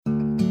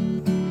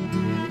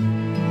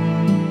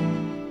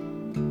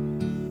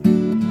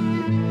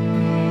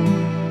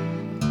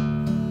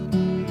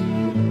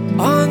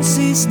On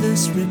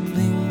ceaseless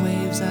rippling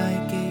waves I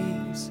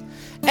gaze,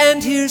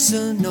 and hear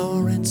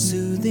sonorant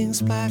soothing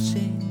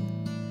splashing.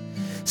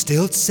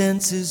 Stilled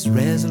senses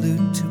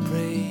resolute to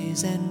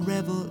praise and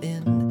revel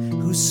in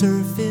whose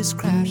surf is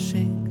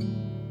crashing.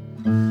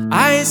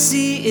 I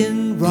see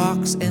in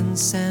rocks and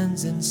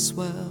sands and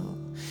swell,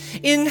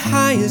 in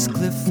highest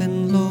cliff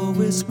and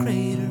lowest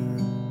crater,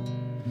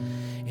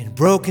 in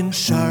broken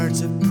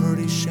shards of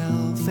pearly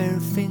shell, fair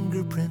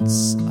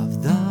fingerprints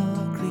of the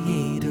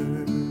Creator.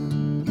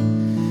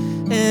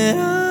 And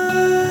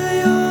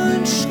I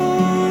on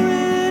shore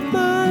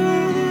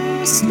admire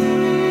this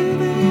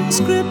living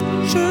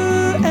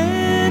scripture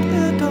and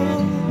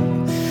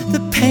adore the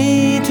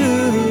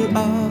painter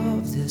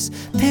of this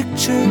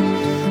picture.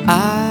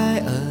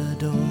 I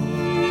adore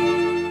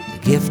the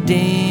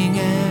gifting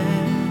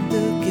and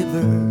the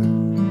giver.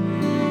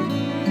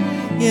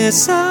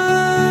 Yes,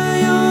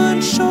 I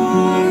on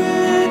shore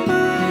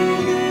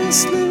admire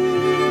this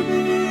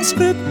living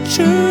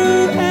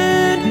scripture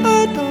and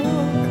adore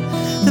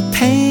the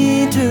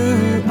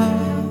painter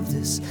of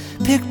this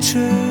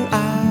picture.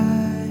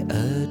 I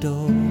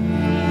adore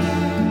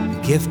the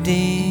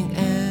gifting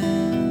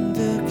and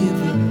the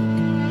giver,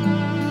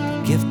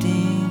 the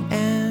gifting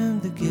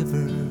and the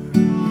giver.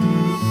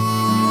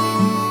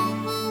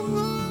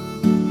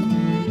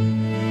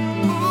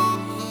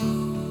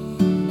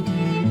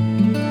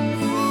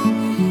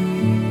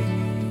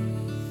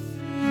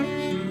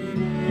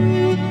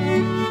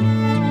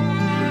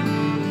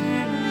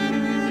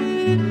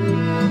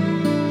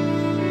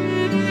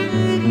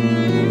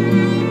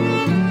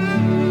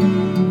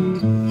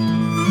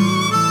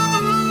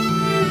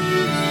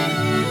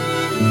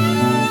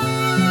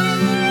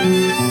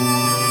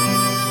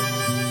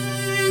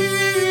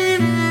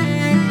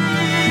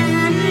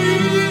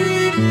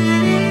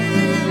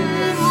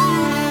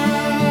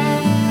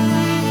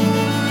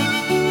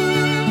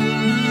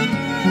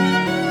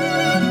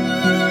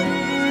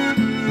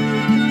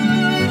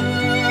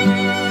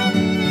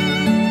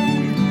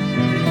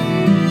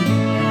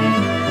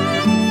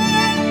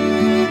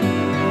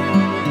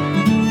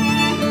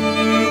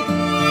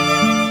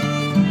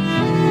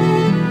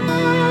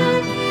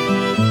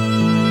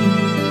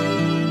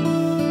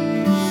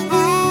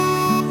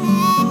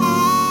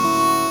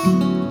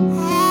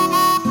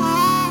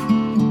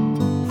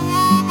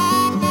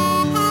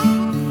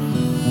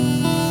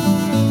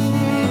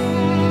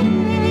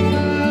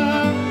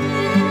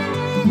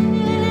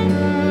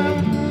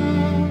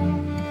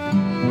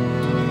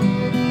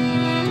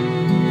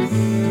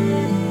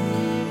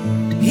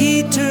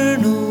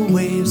 Eternal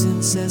waves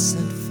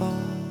incessant fall,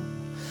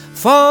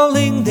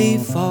 falling they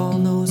fall,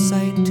 no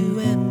sight to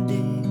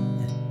ending.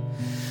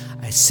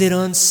 I sit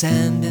on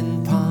sand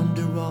and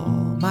ponder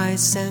all, my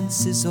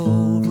senses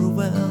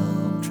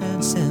overwhelmed,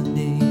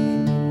 transcending.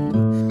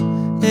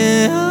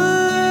 And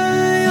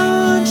I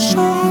on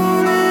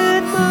shore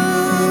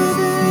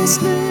admire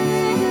this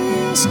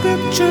living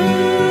scripture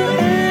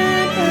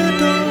and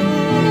adore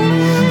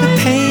the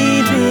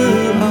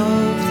painter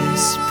of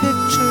this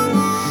picture.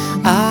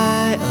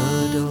 I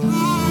adore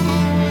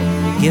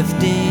the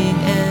gifting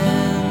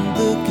and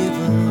the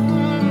giver.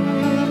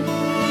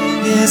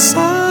 Yes,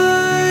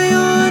 I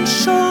on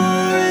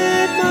shore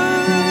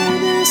admire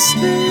this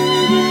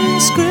living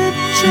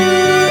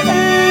scripture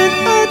and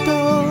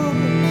adore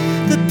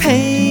the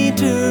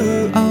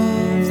painter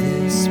of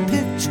this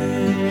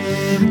picture.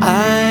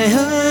 I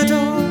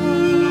adore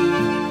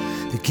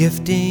the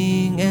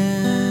gifting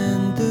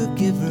and the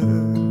giver,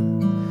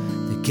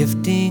 the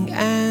gifting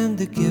and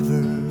the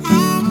giver.